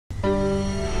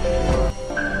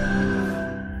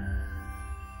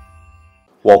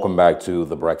Welcome back to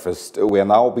The Breakfast. We are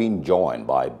now being joined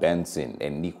by Benson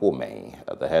Enikwome,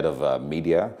 the head of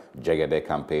media, Jegede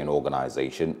campaign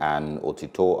organization, and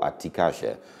Otito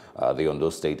Atikase, the Ondo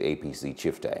State APC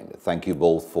Chieftain. Thank you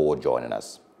both for joining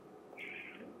us.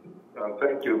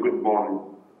 Thank you. Good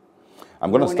morning.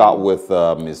 I'm going to start with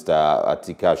Mr.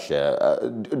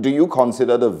 Atikase. Do you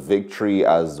consider the victory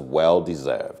as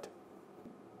well-deserved?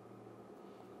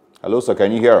 Hello, sir.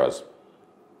 Can you hear us?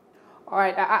 All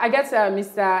right. I guess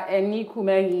Mr.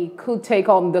 Enikwome could take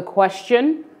on the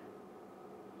question.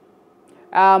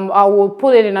 I will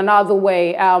put it in another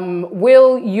way.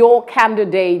 Will your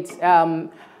candidate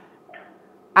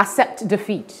accept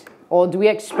defeat, or do we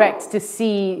expect to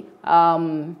see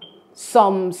some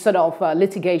sort of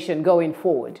litigation going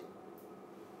forward?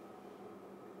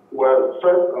 Well,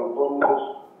 first and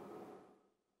foremost,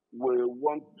 we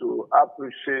want to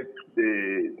appreciate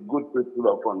the good people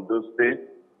of Ondo State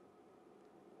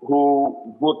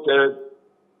who voted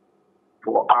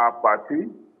for our party.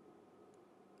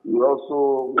 We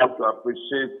also want to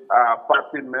appreciate our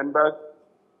party members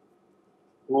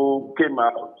who came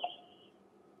out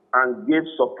and gave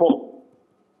support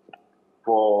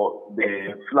for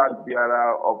the flag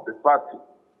bearer of the party.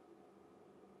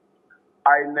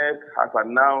 INEC has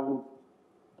announced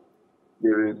the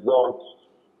results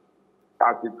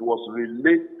as it was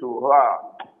relayed to her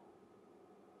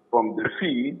from the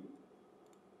feed.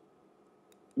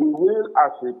 We will,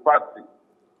 as a party,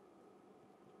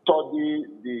 study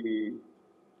the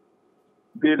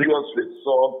various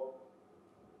results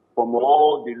from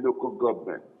all the local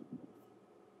governments.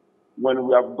 When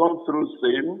we have gone through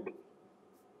same,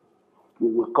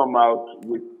 we will come out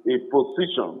with a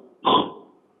position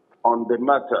on the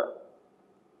matter.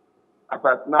 As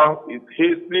at now, it's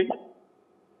hasty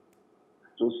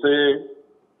to say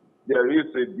there is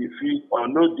a defeat or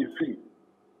no defeat.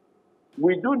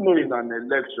 We do know in an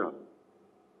election,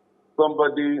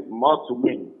 somebody must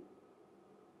win.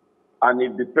 And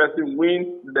if the person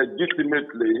wins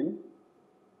legitimately,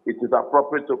 it is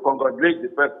appropriate to congratulate the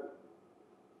person.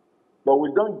 But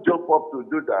we don't jump up to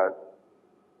do that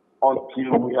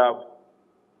until we have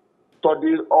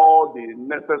studied all the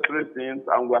necessary things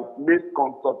and we have made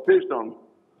consultations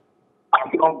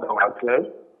among ourselves,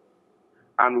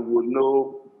 and we will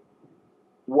know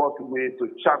what way to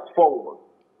chart forward.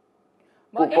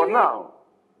 So for now,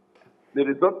 the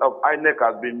result of INEC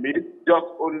has been made just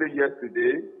only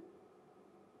yesterday.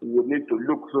 We will need to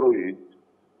look through it,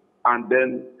 and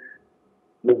then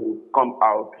we will come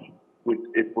out with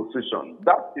a position.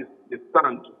 That is the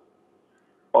stand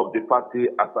of the party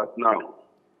as at now.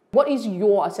 What is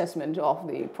your assessment of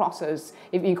the process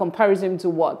if in comparison to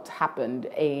what happened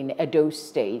in Ondo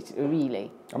State, really?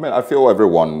 I mean, I feel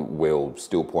everyone will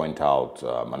still point out,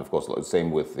 and of course, same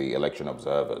with the election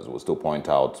observers, will still point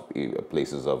out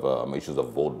places of issues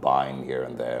of vote buying here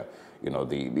and there. You know,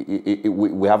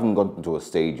 we haven't gotten to a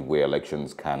stage where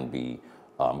elections can be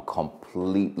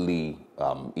completely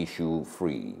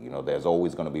issue-free. You know, there's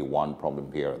always going to be one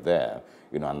problem here or there.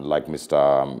 You know, and like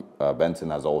Mr. Benson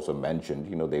has also mentioned,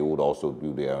 you know, they would also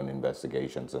do their own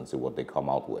investigations and see what they come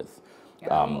out with.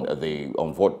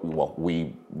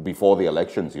 Before the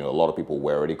elections, you know, a lot of people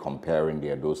were already comparing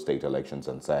the Ondo State elections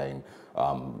and saying,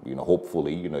 you know,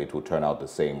 hopefully, you know, it will turn out the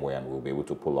same way and we'll be able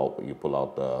to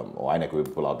INEC will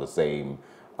pull out the same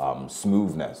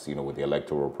smoothness, you know, with the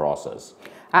electoral process.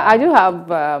 I do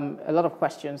have a lot of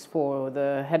questions for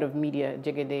the head of media,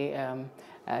 Jegede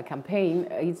campaign.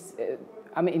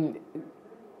 I mean,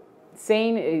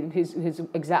 saying his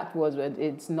exact words were,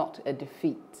 it's not a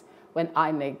defeat. When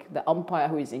INEC, the umpire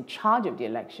who is in charge of the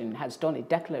election, has done a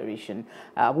declaration,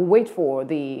 we'll wait for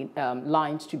the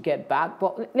lines to get back.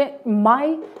 But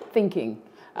my thinking,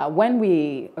 when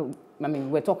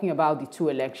we're talking about the two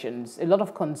elections, a lot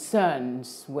of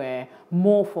concerns were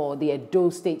more for the Ondo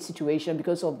State situation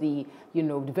because of the, you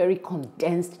know, the very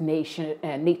condensed nature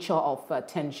of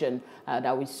tension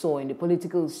that we saw in the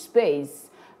political space.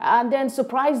 And then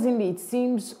surprisingly, it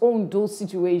seems Ondo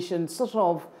situation sort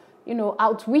of, you know,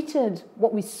 outwitted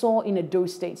what we saw in Ondo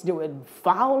State. There were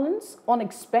violence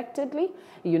unexpectedly,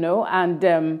 you know, and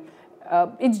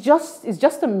it's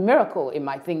just a miracle in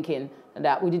my thinking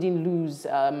that we didn't lose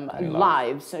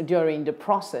lives during the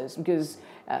process, because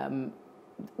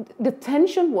the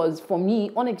tension was, for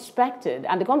me, unexpected.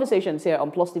 And the conversations here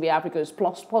on Plus TV Africa's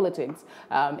Plus Politics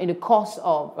in the course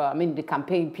of the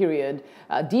campaign period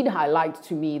did highlight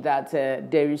to me that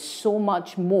there is so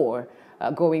much more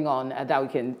going on that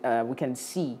we can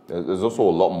see. There's also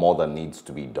a lot more that needs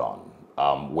to be done.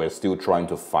 We're still trying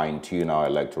to fine-tune our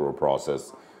electoral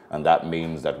process. and that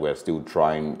means that we're still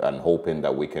trying and hoping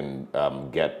that we can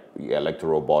get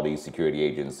electoral bodies, security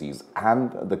agencies,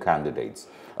 and the candidates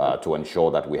to ensure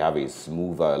that we have a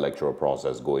smoother electoral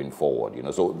process going forward.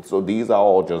 So these are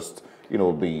all just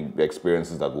the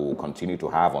experiences that we will continue to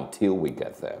have until we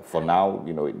get there. For now,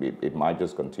 it might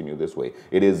just continue this way.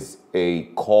 It is a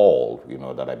call,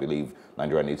 that I believe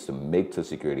Nigeria needs to make to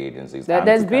security agencies.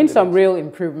 There's been some real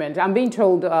improvement. I'm being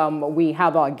told we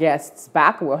have our guests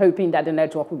back. We're hoping that the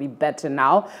network will be better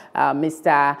now.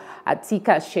 Mr.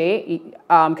 Atikase,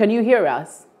 can you hear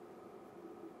us?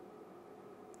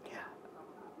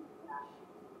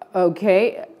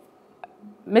 Okay.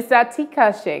 Mr.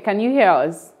 Atikase, can you hear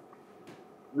us?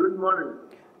 Good morning.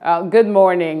 Good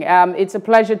morning. It's a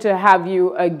pleasure to have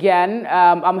you again.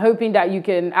 I'm hoping that you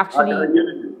can actually... I can hear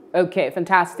you. Okay,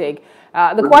 fantastic.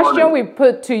 The question we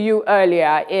put to you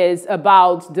earlier is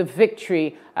about the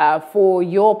victory for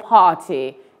your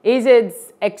party. Is it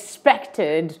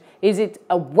expected? Is it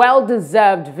a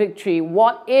well-deserved victory?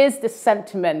 What is the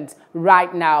sentiment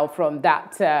right now from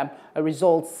that the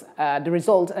result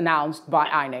announced by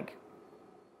INEC?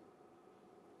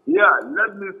 Yeah,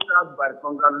 let me start by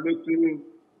congratulating.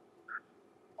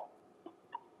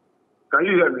 Can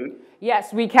you hear me?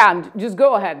 Yes, we can. Just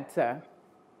go ahead, sir.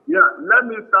 Yeah, let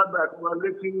me start by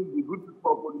congratulating the good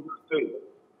people of Ondo State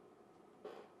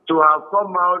to have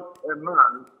come out a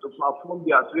man to perform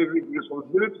their civic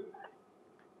responsibility.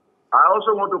 I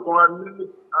also want to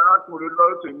congratulate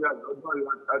Rotimi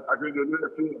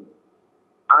Akeredolu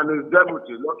and his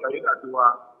deputy, Lord Chieftain,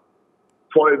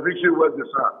 for a victory well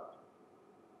deserved.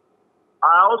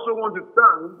 I also want to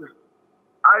thank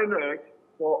INEC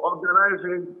for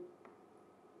organizing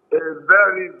a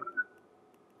very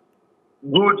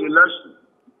good election,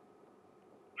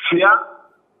 fair,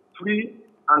 free,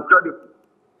 and credible.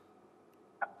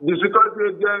 The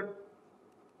security agents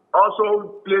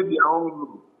also played their own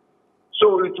role.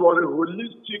 So it was a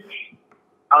holistic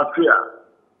affair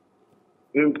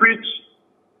in which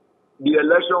the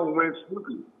election went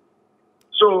smoothly.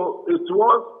 So it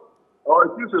was, or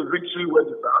it is a victory well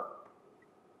deserved.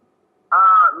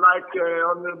 Like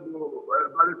Honorable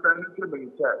Barrister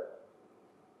said,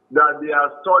 that they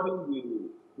are studying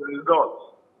the results.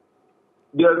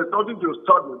 There is nothing to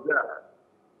study there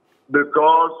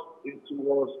because it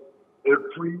was a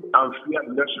free and fair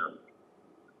election.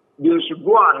 They should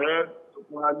go ahead to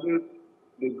congratulate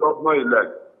the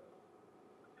governor-elect.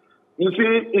 You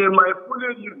see, in my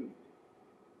polling unit,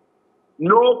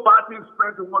 no party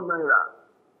spent 1 naira.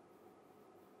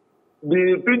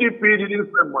 The PDP didn't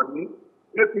spend money.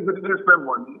 APC didn't spend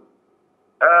money.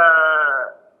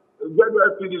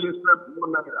 Jegede didn't spend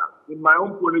 1 naira. In my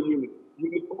own polling unit,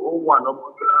 Unit 01 of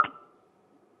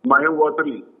my own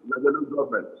 3, the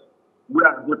government, we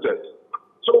are voted.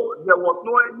 So there was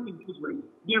no any engagement.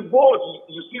 The votes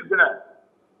you see there,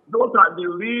 those are the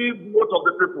real votes of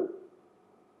the people.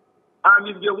 And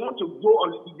if they want to go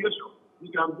on litigation, you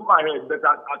can go ahead, but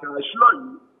I can assure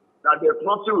you that the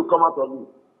nothing will come out of it.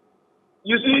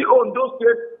 You see, Ondo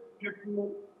State people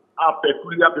are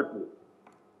peculiar people.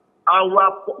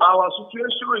 Our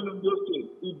situation in Ondo State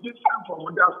is different from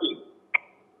other states.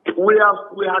 We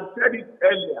had said it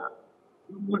earlier.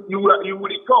 You will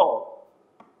recall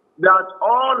that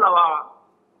all our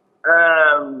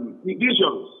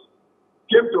divisions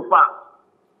came to pass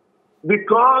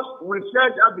because we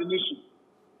said at the issue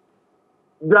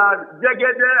that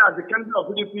Jegede as the candidate of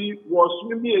PDP was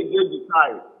swimming against the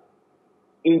tide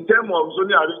in terms of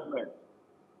zoning arrangement.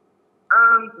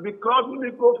 And because we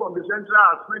go from the central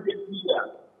as 20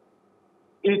 years,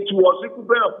 it was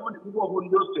incumbent upon the people of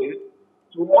Ondo State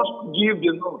to also give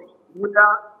the note where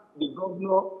the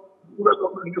governor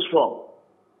is from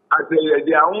at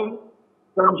their own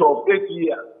terms of 8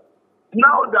 years.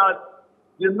 Now that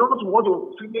the note want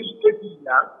to finish 8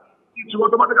 years, it will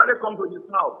automatically come to the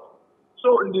south.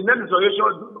 So in the next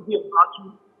installation, it will be a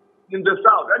battle in the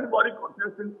south. Anybody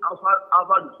contesting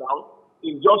outside the south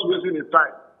is just wasting his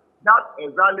time. That's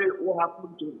exactly what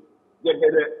happened to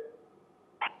Jegede.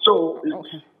 So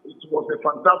it was a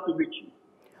fantastic victory.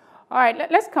 All right,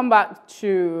 let's come back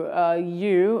to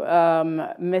you,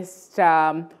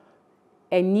 Mr.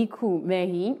 Eniku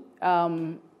Mehi.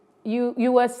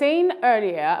 You were saying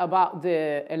earlier about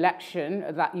the election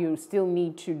that you still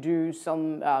need to do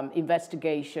some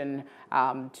investigation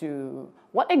to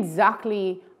what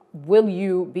exactly will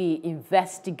you be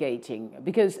investigating?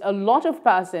 Because a lot of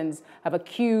persons have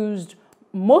accused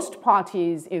most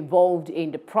parties involved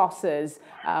in the process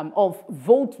of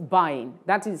vote buying.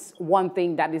 That is one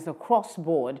thing that is across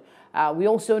board. We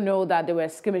also know that there were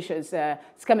skirmishes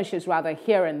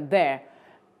here and there.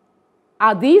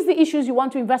 Are these the issues you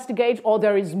want to investigate, or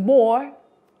there is more?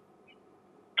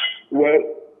 Well,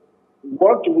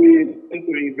 what we need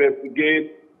to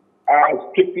investigate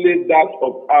are strictly that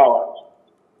of ours.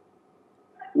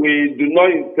 We do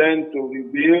not intend to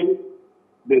reveal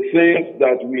the things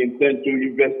that we intend to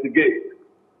investigate.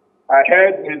 I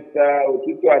heard Mr.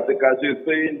 Otito Atikase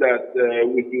saying that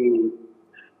we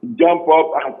should jump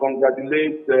up and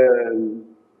congratulate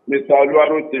Mr.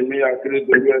 Rotimi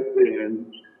Akeredolu.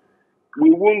 We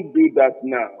won't do that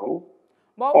now.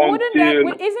 But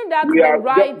isn't that the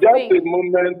right thing?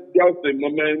 Just a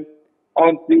moment,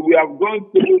 until we have gone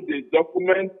through the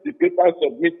documents, the papers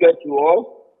submitted to us.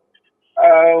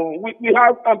 We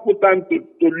have ample time to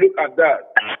look at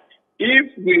that.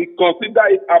 If we consider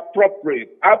it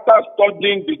appropriate, after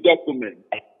studying the document,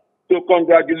 to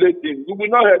congratulate him, we will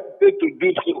not hesitate to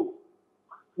do so.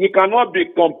 We cannot be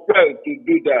compelled to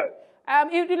do that. Let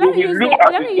me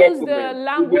use the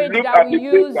language that we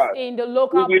use in the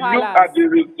local parlance. We will look at the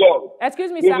results.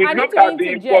 Excuse me, sir. We will look at the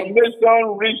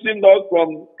information reaching us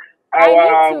from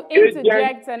our agents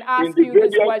interject and ask you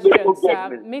this question,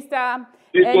 sir. Mr.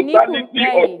 The totality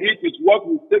of it is what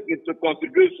we take into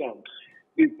consideration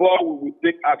before we will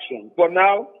take action. For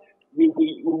now, we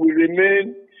will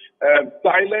remain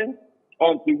silent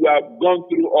until we have gone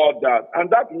through all that. And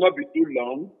that will not be too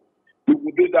long. We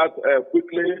will do that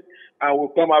quickly and we'll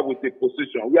come up with a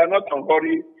position. We are not in a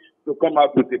hurry to come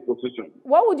up with a position.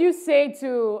 What would you say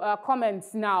to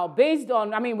comments now based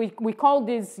on, I mean, we call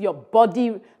this your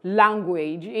body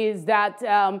language, is that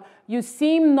you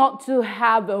seem not to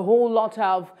have a whole lot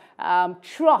of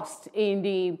trust in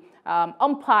the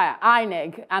umpire,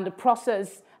 INEC, and the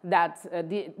process that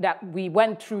we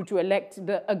went through to elect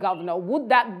a governor. Would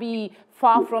that be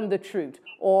far from the truth,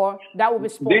 or that would be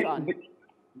spot on?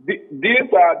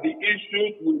 These are the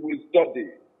issues we will study.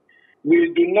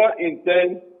 We do not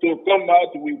intend to come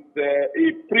out with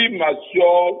a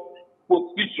premature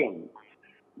position.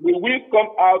 We will come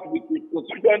out with a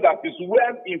position that is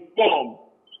well informed,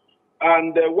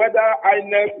 and whether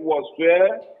INEC was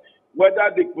fair, whether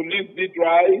the police did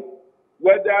right,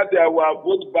 whether there were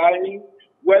vote buying,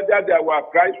 whether there were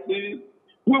crises,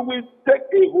 we will take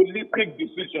a holistic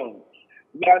decision.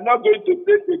 We are not going to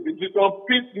take a decision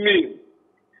piecemeal.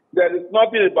 There is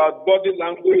nothing about body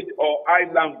language or eye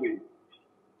language.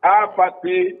 Our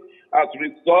party has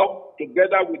resolved,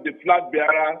 together with the flag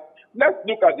bearer, let's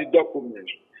look at the document.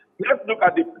 Let's look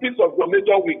at the piece of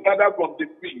information we gather from the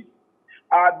field.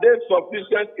 Are they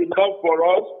sufficient enough for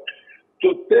us to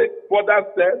take further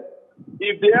steps?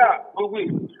 If they are, we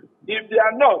will. If they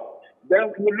are not,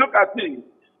 then we'll look at it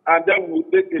and then we'll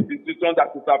take a decision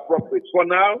that is appropriate. For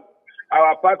now,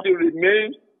 our party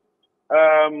remains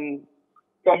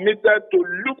committed to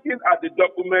looking at the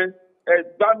documents,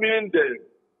 examining them,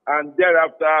 and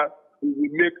thereafter we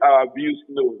will make our views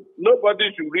known.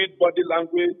 Nobody should read body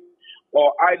language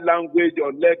or eye language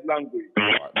or leg language.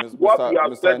 Right. What we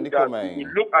have said is that we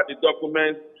will look at the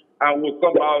documents and we'll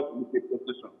come out with a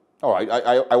position. All right,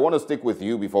 I want to stick with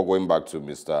you before going back to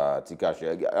Mr.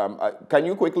 Atikase. Can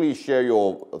you quickly share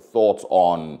your thoughts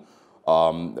on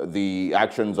the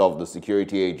actions of the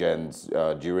security agents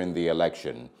during the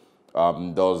election?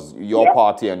 Does your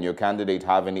party and your candidate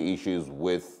have any issues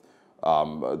with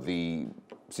the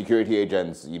security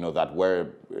agents, that were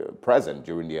present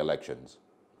during the elections?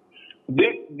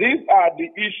 These are the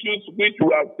issues which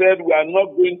we have said we are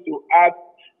not going to act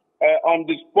on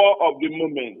the spur of the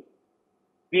moment.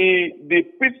 The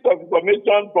piece of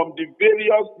information from the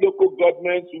various local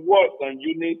governments, wards and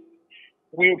units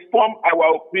will form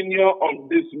our opinion on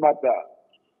this matter.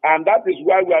 And that is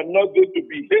why we are not going to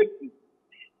be hasty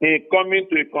in coming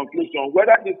to a conclusion.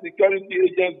 Whether the security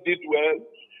agents did well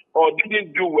or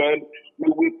didn't do well,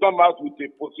 we will come out with a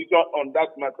position on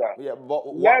that matter. Yeah,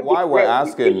 but why we're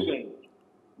asking...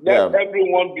 Let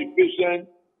everyone be patient.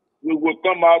 We will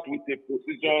come out with a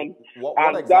position,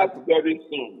 that's very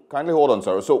soon. Kindly hold on,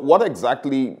 sir. So what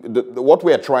exactly, what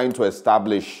we are trying to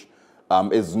establish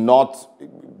is not,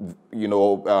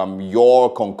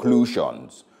 your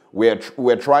conclusions.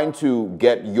 We're trying to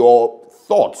get your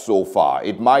thoughts so far.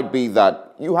 It might be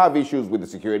that you have issues with the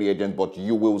security agents, but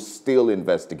you will still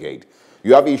investigate.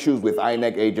 You have issues with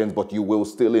INEC agents, but you will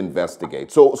still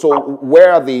investigate. So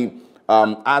where are the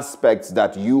aspects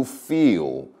that you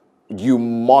feel you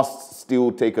must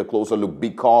still take a closer look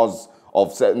because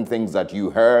of certain things that you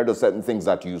heard or certain things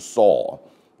that you saw?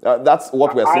 That's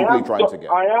what we're simply trying to get.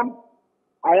 I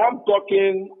am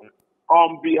talking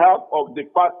on behalf of the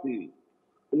party,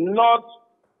 not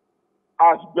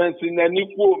as Benson and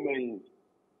equal means.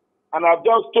 And I've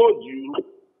just told you,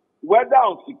 whether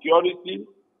on security,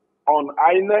 on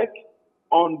INEC,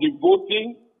 on the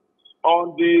voting,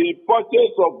 on the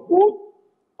purchase of votes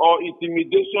or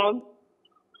intimidation,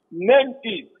 name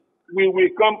it, we will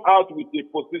come out with a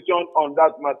position on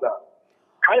that matter.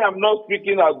 I am not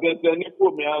speaking as Benson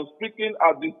Ikome, I am speaking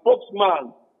as the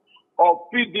spokesman of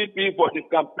PDP for the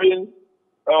campaign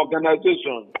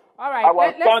organization. All right.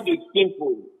 Our stand is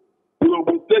simple. We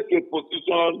will take a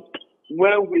position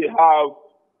when we have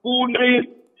fully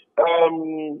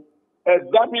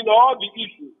examined all the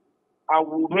issues, and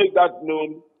we'll make that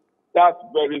known that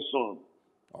very soon.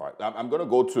 All right. I'm going to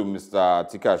go to Mr.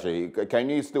 Atikase. Can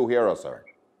you still hear us, sir?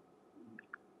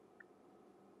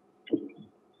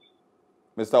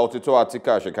 Mr. Otito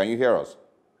Atikase, can you hear us?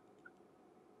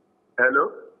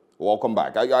 Hello? Welcome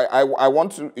back. I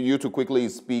want you to quickly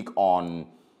speak on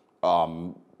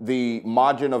the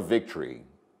margin of victory.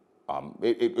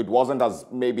 It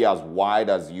wasn't maybe as wide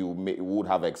as you would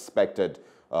have expected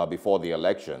before the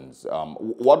elections.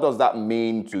 What does that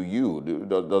mean to you?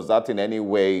 Does that in any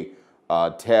way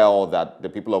tell that the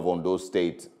people of Ondo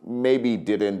State maybe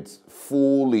didn't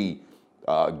fully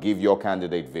give your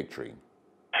candidate victory?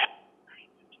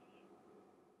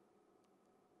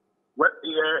 Well,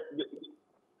 yeah,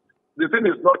 the thing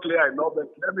is not clear enough, but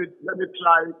let me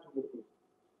try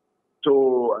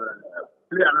to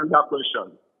clear another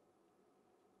question.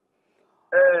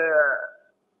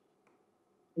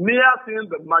 Near seeing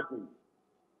the margin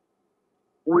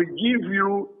will give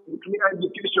you a clear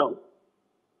indication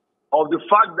of the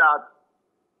fact that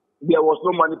there was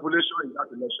no manipulation in that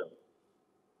election.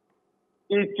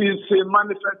 It is a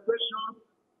manifestation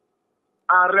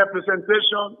and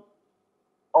representation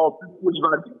of people's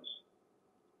values.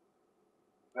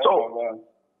 So,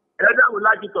 whether we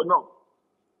like it or not,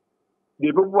 the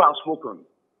people have spoken.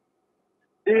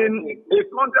 In a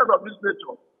context of this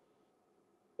nature,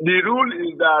 the rule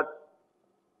is that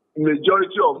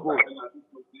majority of votes,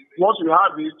 once you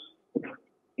have it,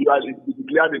 you are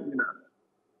declared a winner.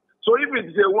 So if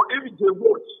it's a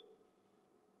vote,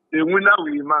 the winner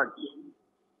will emerge.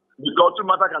 Because two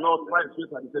matters cannot occupy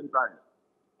space at the same time.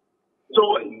 So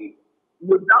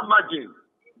with that margin,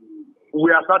 we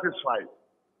are satisfied.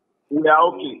 We are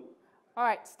okay. All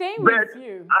right, staying with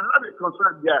you. I have a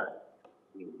concern there.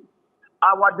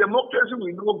 Our democracy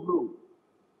will not grow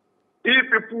if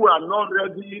people are not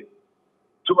ready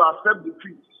to accept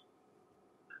defeat.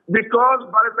 Because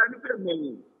Barrister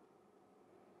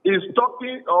is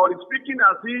talking or is speaking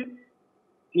as if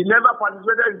he never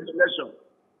participated in the election.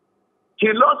 He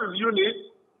lost his unit,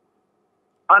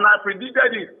 and I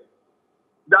predicted it,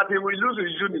 that he will lose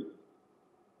his unit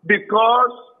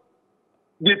because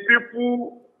the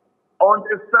people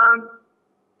understand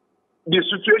the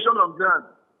situation on ground.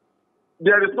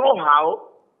 There is no how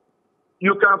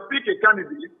you can pick a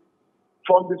candidate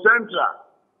from the central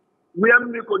where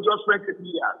Miko just spent 8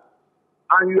 years,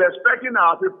 and you're expecting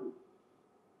our people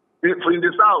in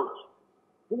the south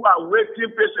who are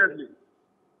waiting patiently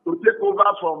to take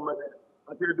over from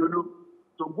Akeredolu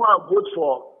to go and vote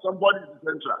for somebody in the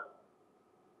central.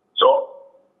 So,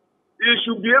 he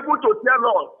should be able to tell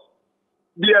us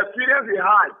the experience he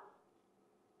had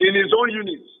in his own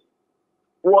unit.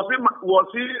 Was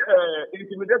he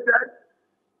intimidated?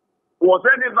 Was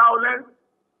there any violence?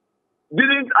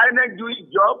 Didn't INEC do his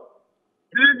job?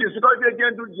 Didn't the security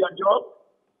agent do their job?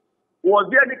 Was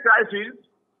there any crisis?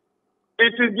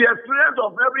 It is the experience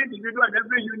of every individual and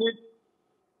every unit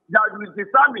that will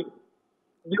determine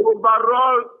the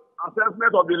overall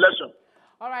assessment of the election.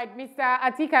 All right, Mr.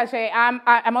 Atikase,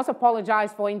 I must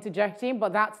apologize for interjecting,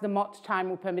 but that's the much time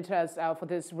will permit us for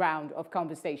this round of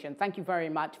conversation. Thank you very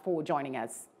much for joining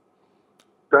us.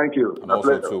 Thank you. And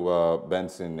also to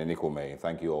Benson Ikome,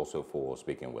 thank you also for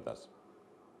speaking with us.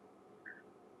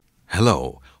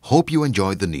 Hello, hope you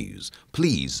enjoyed the news.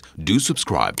 Please do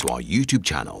subscribe to our YouTube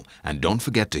channel and don't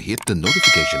forget to hit the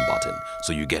notification button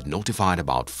so you get notified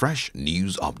about fresh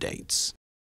news updates.